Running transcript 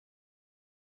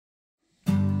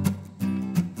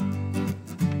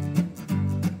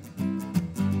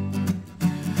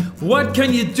What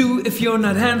can you do if you're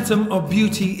not handsome or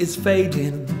beauty is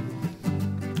fading?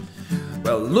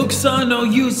 Well, looks are no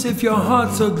use if your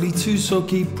heart's ugly too, so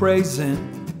keep praising.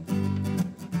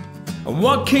 And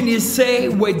what can you say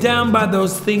way down by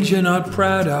those things you're not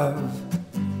proud of?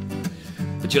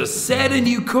 But just set a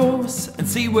new course and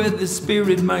see where the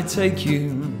Spirit might take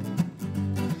you.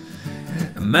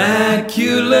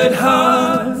 Immaculate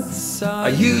hearts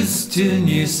are used to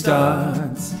new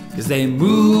starts, 'cause they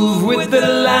move with the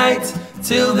light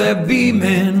till they're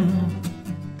beaming.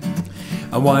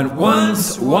 And what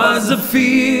once was a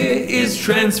fear is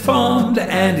transformed,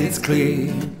 and it's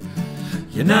clear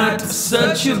you're not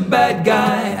such a bad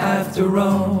guy after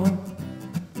all.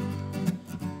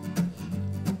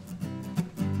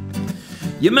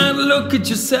 You might look at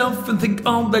yourself and think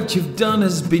all that you've done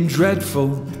has been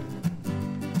dreadful,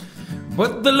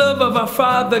 but the love of our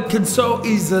Father can so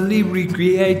easily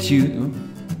recreate you.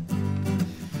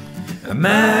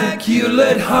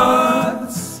 Immaculate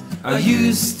hearts are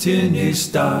used to new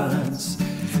starts.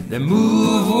 They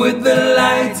move with the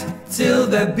light till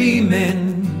they're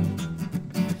beaming.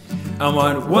 And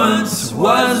what once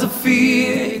was a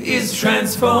fear is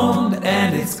transformed,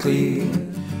 and it's clear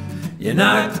you're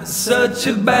not such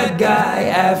a bad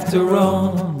guy after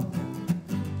all.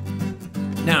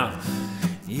 Now,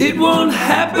 it won't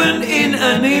happen in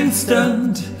an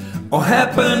instant or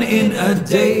happen in a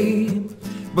day,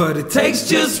 but it takes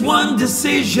just one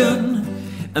decision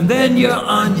and then you're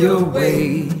on your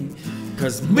way.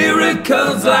 'Cause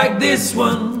miracles like this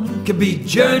one could be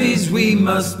journeys we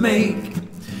must make.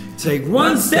 Take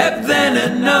one step then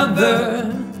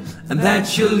another, and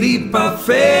that's your leap of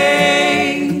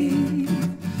faith.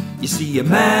 You see,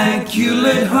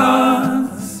 immaculate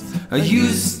hearts are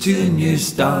used to new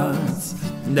starts.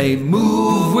 They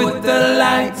move with the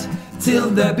light till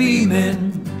they're beaming.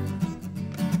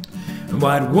 And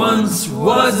what once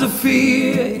was a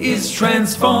fear is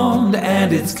transformed,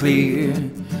 and it's clear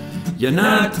you're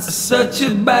not such a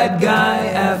bad guy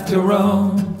after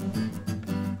all.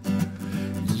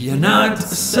 You're not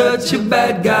such a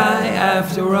bad guy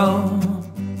after all.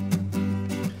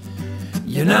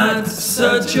 You're not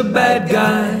such a bad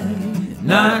guy,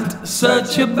 not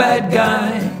such a bad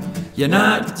guy. You're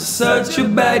not such a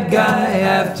bad guy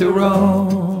after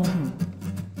all.